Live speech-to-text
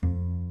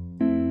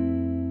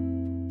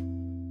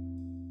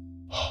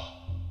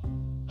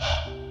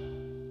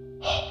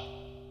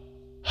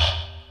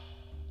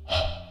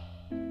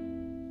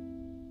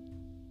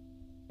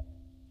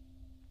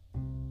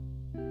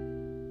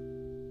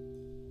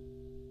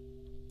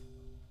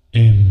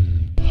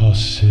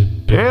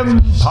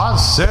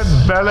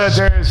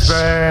Impossibility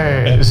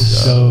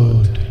Space.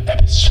 Episode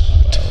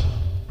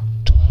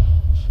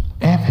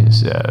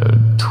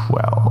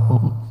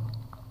 12.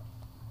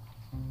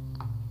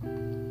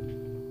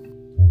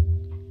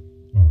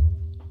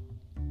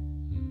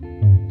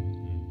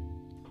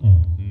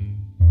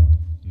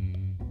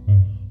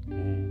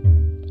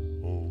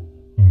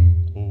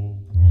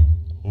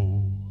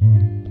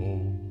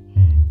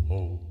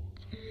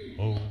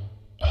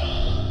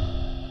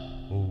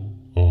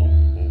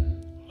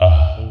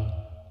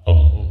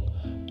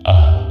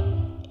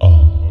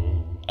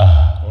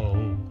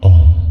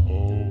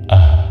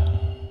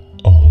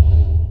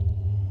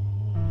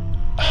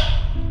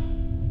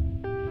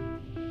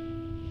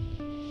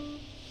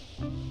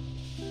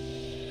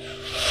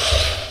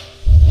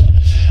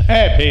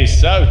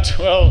 Episode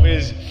 12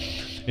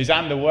 is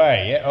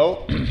underway. Yeah.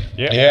 Oh,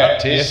 yeah.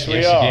 It is. Yes, we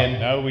yes, are. Again.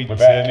 No, we We're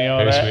certainly back.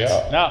 are. Yes, we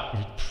are.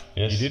 No,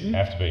 Yes, you didn't.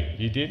 Have to be.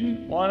 You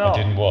didn't. Why not? I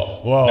didn't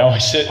what? Well, no, I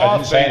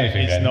didn't say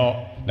anything. It's then.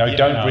 not. No, yeah,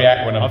 don't no,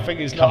 react when I'm. I think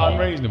it's come not on.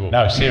 unreasonable.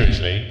 No,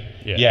 seriously.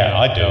 yeah,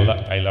 I do.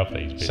 I love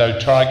these bits. So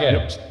try again.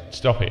 Yep,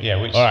 stop it. Yeah.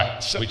 All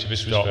right. Which of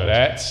us was Stop first?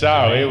 that.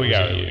 So here we go.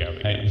 Was it Here you?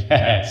 we go.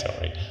 Hey,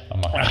 sorry, I'm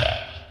not like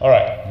that. All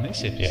right. On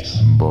this episode. Yes.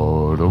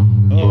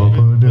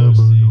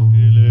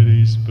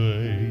 Impossibility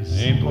Space.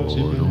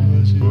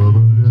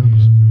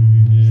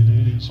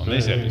 On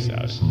this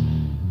episode,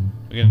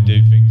 we're going to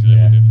do things a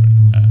little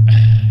different. Yeah.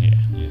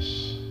 Yes. Yes,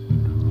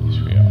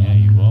 we are. Yeah,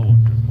 you are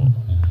wondering what.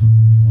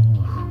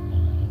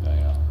 They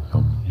are.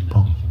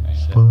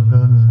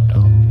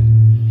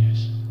 Yes.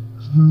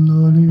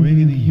 We're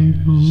going to use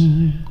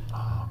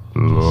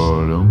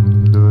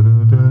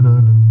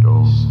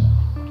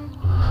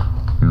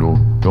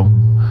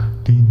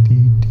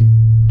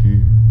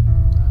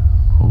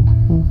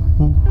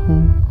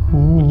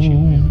which you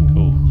may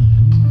recall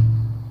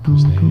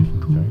was there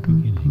from the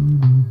very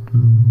beginning.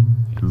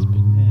 It's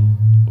been there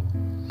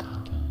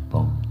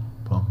for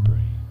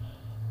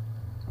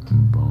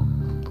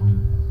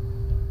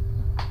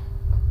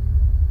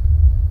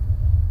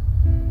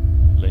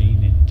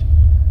lean into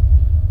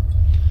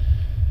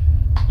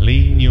it.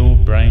 Lean your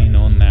brain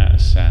on that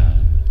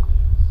sound.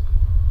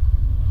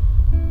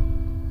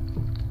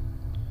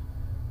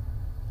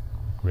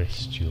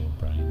 Rest your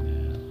brain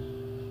there.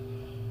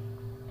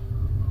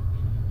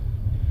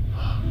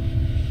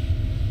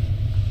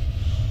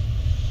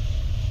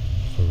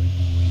 For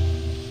in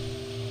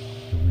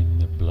the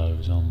wind that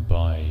blows on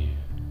by you,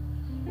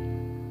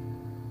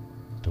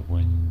 the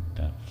wind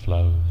that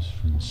flows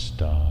from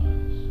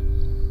stars,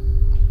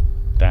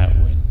 that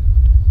wind.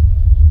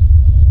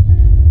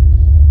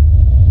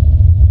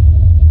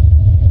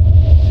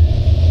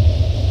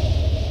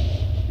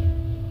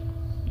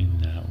 In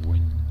that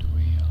wind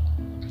we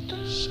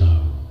are, so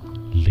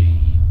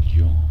lean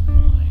your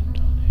mind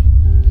on it.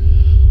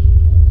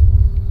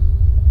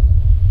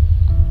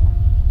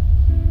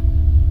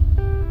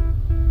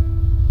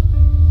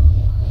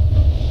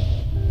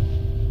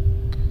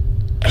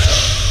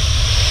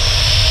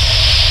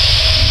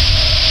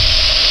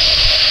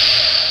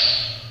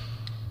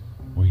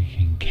 We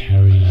can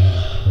carry you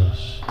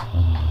across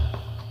on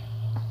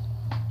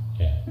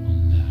that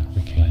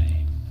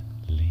reclaim.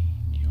 Lean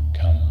your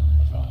Come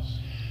with us.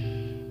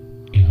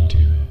 into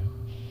it.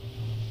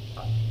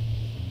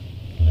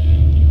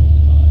 Lean your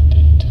mind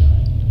into it.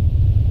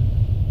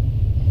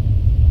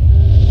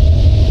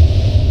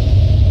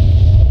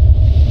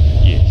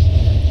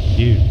 Yes,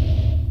 you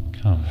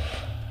come,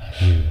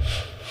 you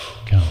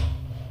come,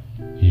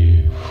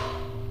 you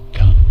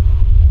come.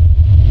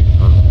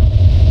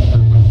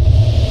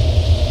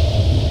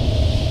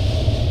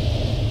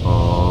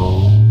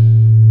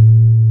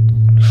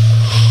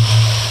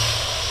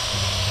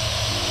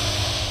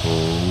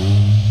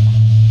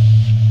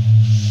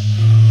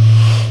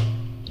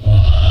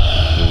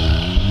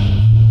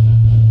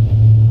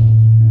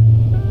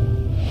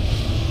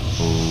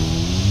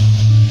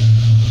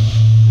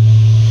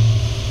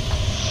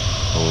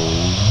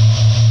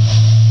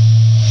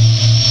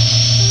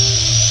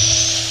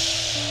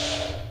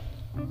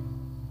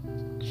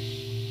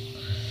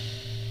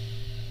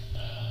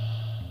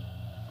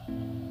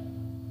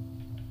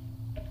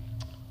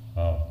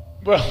 Oh.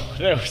 Well,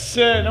 that was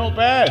not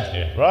bad.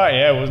 Yeah. Right,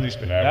 yeah, wasn't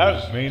expecting No, that. it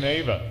was- Me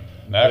neither.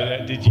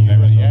 No. Did you?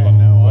 Never. Yeah,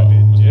 no, I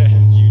did. Yeah.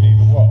 You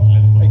need a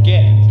what?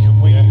 Again,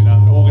 can we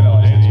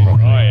organise this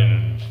properly? Right,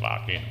 and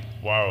fucking,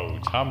 whoa,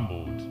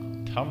 tumbled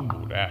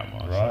out of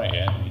myself. Right,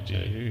 yeah, me too.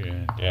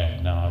 Yeah.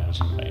 Yeah, no, I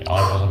wasn't me.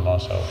 I wasn't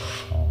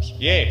myself.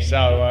 Yeah,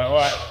 so,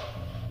 right.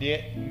 Yeah,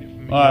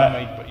 you Right. and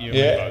me, but you and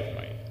Yeah. me both,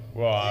 mate.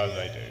 Well,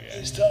 they do, yeah.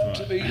 It's time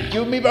to be.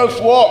 You and me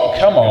both what?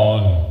 Come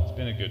on. It's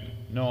been a good,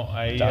 not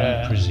a,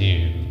 Don't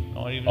presume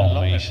not even on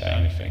a me long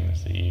saying episode.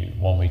 things that you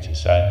want me to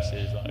say.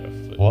 This is like a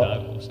footnote What?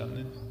 or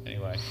something.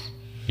 Anyway.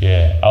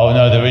 Yeah. Oh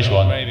no, there is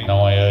one. Maybe.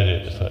 No, I heard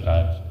it. The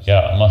footnote.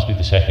 Yeah, it must be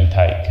the second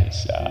take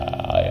because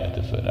I heard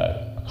the footnote.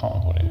 I can't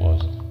remember what it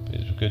was, but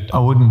it was good. I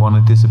wouldn't want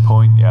to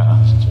disappoint you,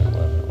 Listen to it,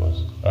 whatever it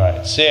was. All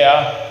right. See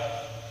ya.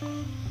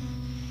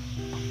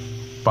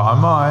 but I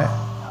might.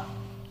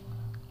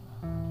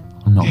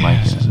 I'm not Yes,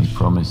 making as a any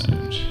promises.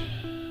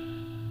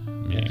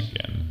 footnote. Me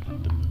again,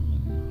 the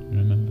moon.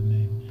 Remember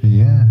me?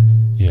 Yeah.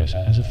 Yes,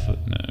 as a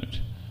footnote.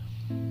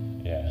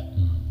 Yeah.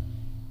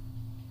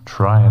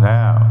 Try it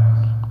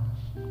out.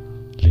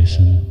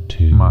 Listen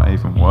to Might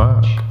even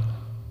work.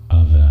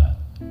 other.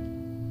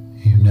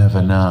 You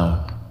never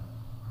know.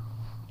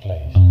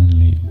 Please.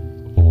 Only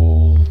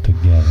all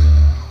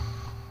together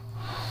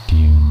do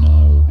you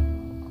know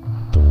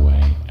the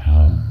way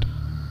out.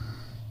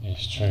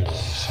 It's true what you're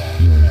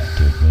saying. Your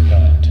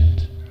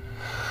division.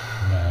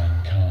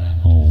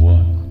 Mankind. Or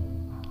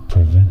what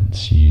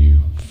prevents you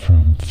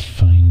from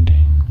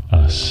finding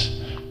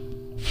us,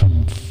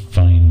 from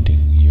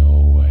finding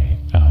your way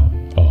out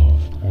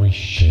of We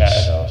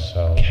shattered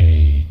ourselves.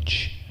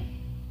 cage.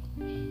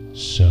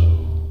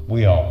 So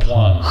We are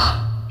one.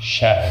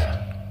 Shattered.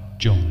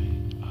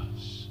 join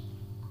us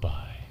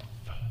by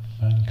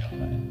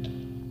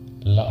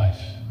Mankind.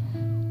 Life.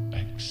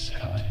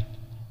 accepting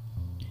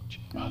each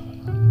other.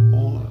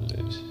 All that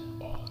lives.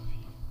 All of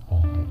you.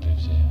 All that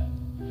lives here.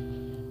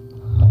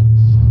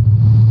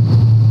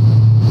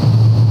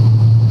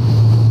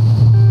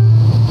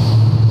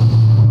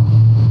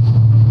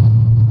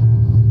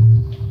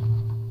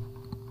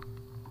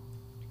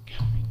 It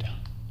can be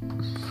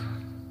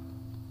done.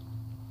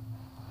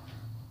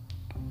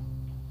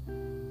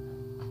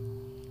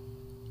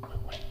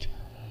 We're waiting.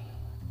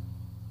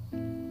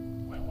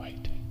 We're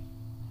waiting.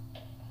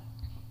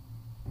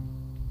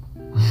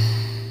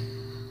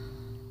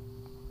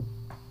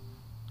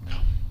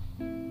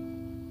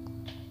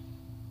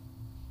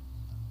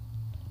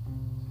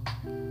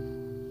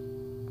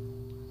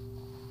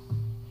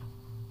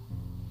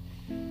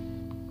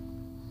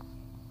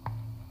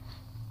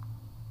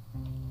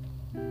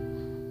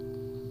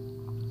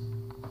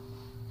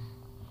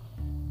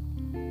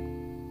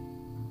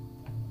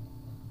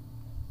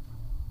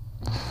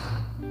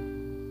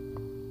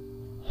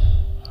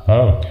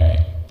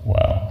 Okay,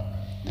 well,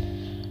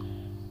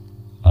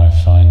 I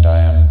find I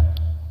am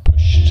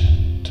pushed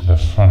to the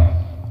front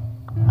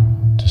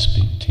to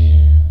speak to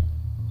you.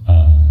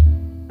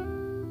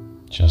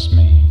 Just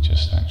me,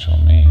 just actual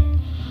me.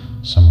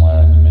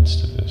 Somewhere in the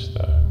midst of this,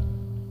 though,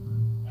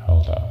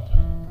 held up,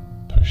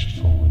 pushed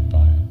forward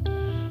by it,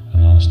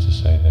 and asked to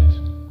say this.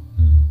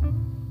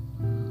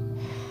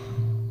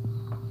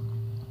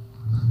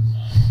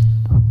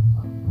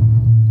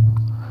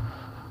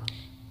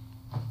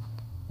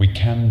 We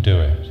can do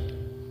it.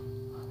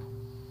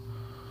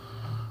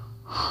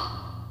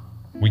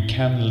 We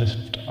can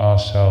lift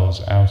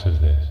ourselves out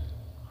of this.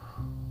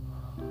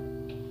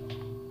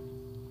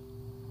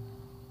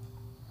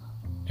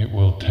 It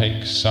will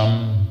take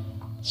some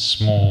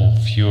small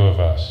few of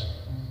us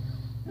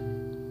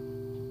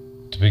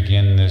to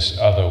begin this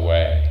other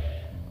way.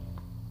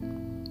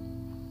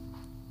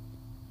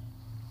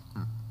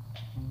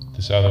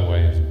 This other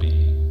way of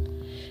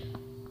being.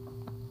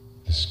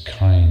 This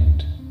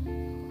kind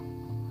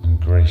and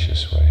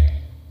gracious way.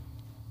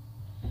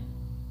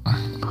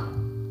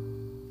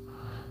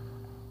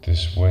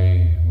 This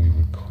way we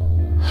would call,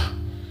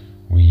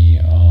 we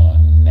are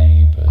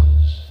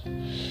neighbors,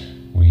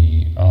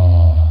 we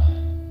are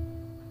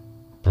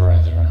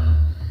brethren,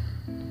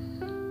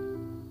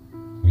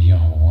 we are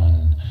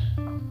one,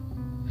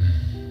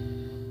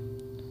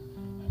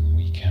 and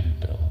we can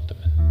build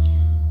a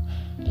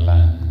new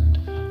land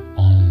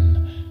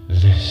on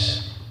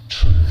this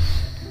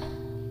truth.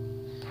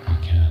 We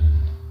can.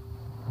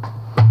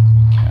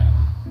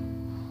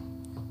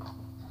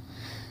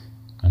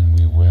 And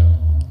we will.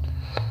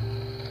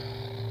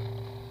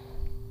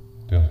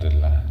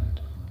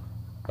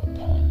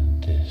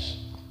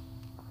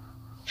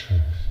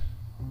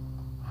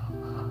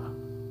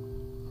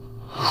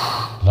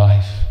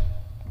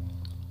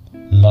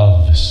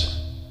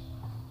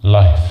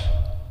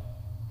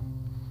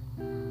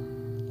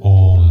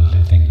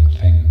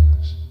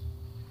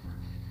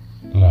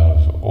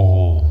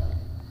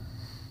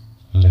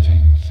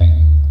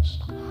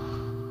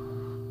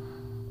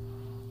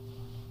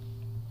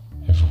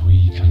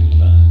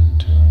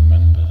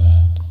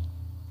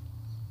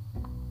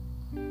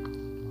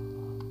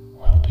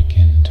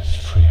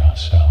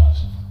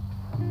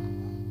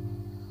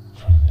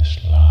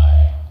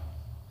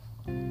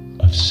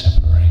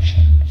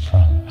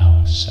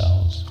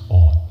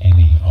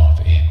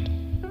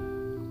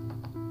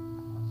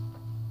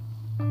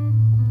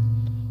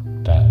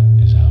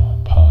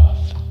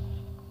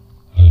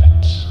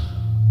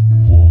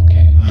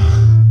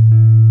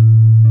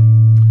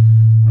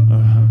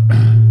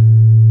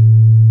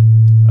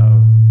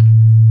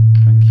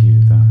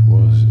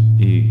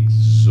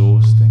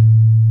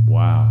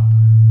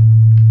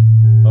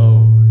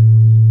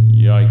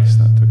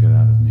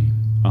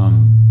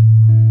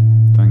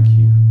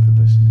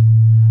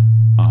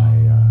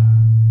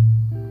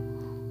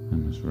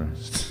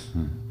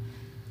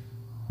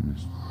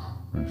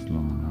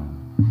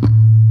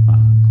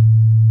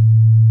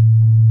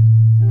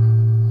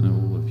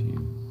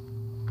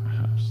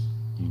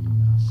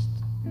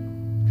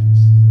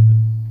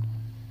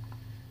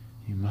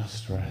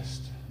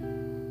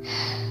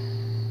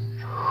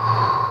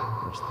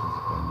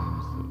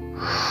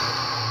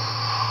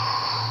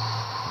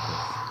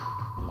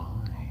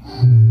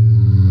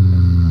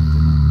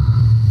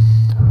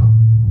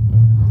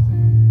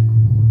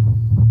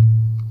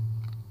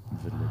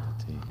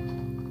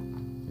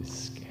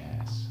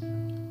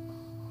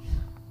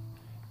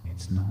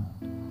 It's not.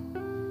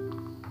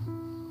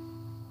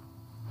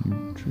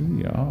 You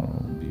truly are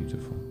all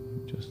beautiful.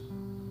 You just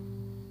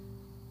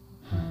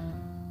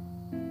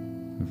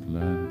have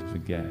learned to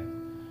forget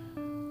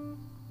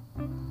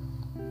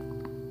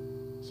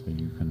so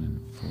you can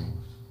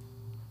enforce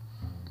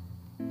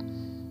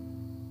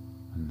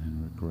and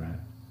then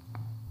regret.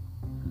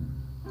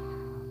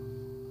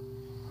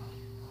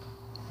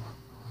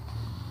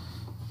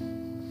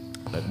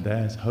 But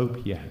there's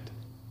hope yet.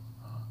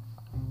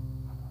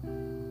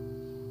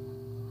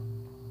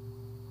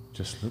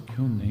 Just look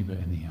your neighbour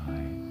in the eye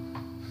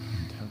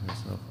and tell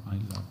yourself, I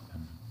love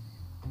them.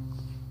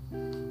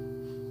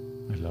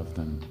 I love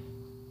them.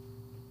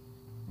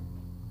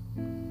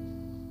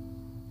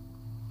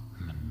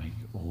 And then make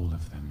all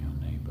of them your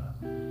neighbour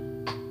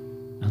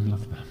and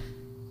love them.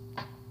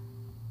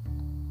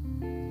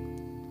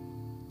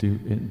 Do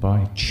it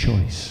by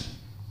choice.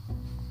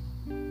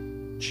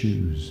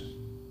 Choose.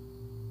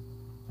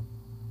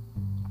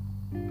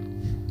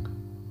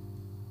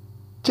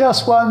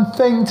 Just one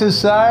thing to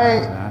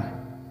say.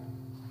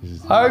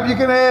 I hope you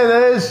can hear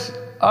this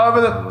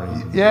over the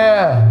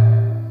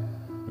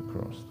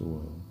Across the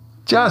world.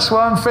 Just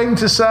one thing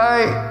to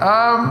say.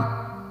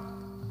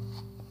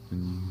 The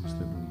news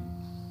that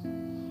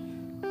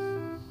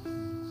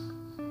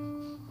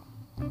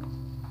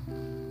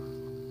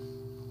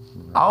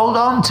Hold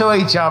on to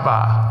each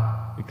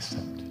other. we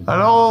accepted. At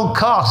all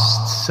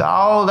costs,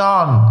 hold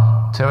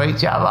on to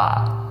each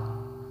other.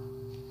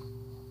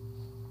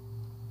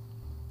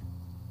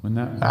 When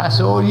that That's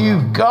all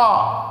you've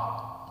got.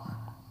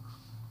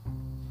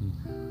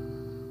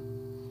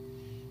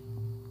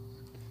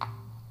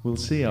 We'll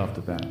see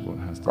after that what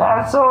has to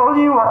That's all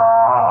you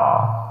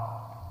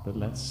are. But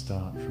let's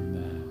start from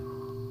there.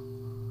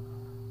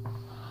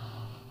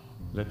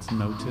 Let's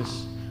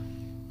notice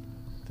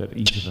that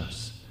each of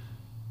us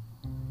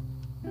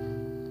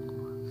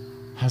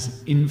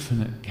has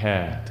infinite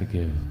care to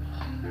give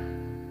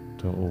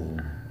to all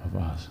of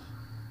us.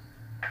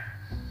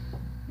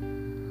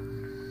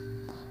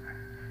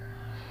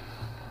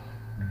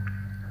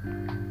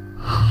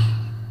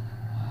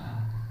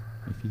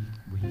 If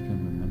we can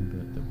remember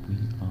that we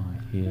are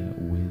here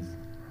with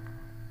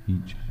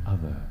each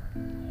other.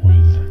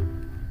 With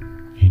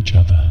each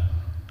other.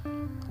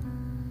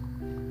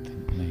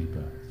 Think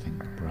neighbour,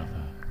 think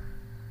brother,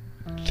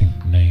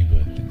 Think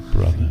neighbour, think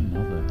brother, think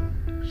mother.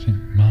 think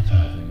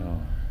mother. They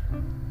are.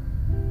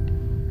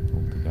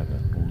 All together,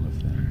 all of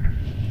them.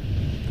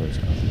 Those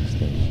others,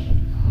 they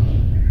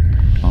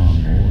are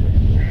more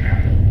than your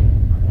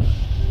mother.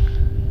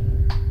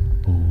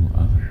 All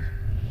others.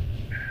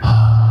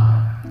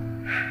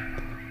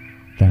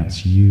 That's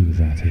you,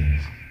 that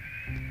is.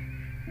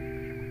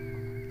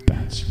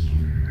 That's you.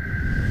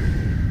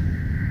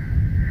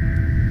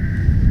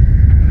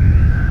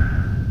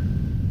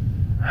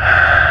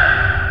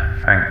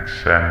 Thanks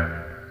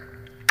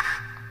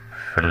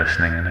for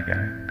listening in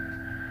again.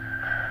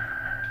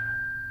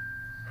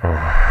 Oh,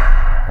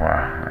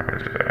 wow, that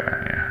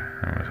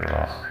was a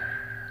lot.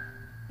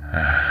 I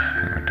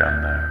think we're done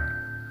now.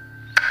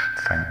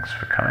 Thanks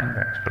for coming,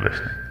 thanks for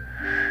listening.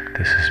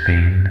 This has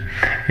been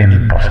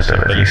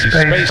Impossibility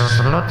Space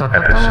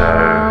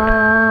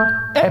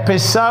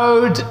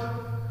Episode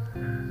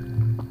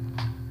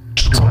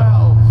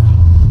 12.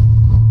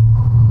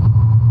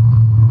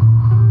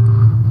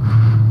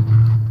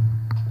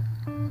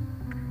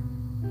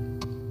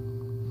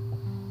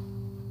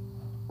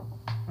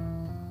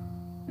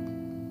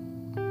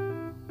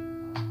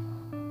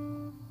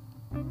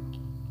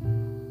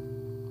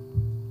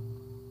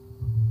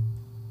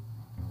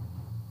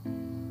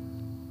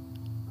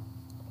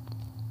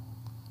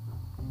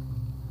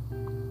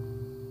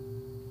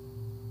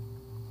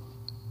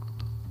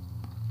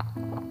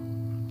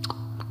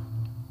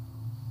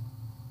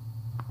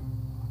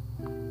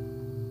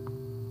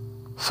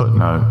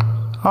 Footnote.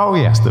 Oh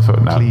yes, the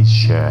footnote. Please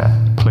share,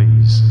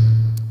 please.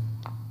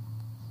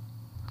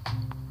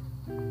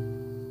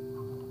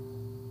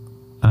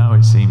 I know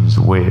it seems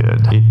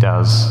weird. It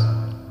does.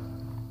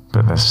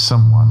 But there's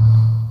someone.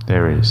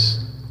 There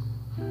is.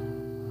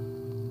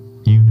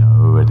 You know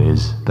who it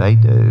is. They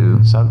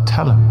do. So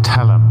tell them.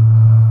 Tell them.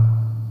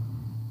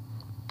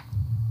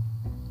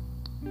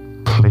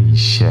 Please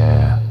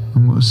share.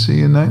 And we'll see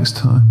you next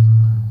time.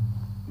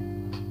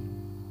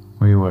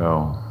 We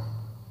will.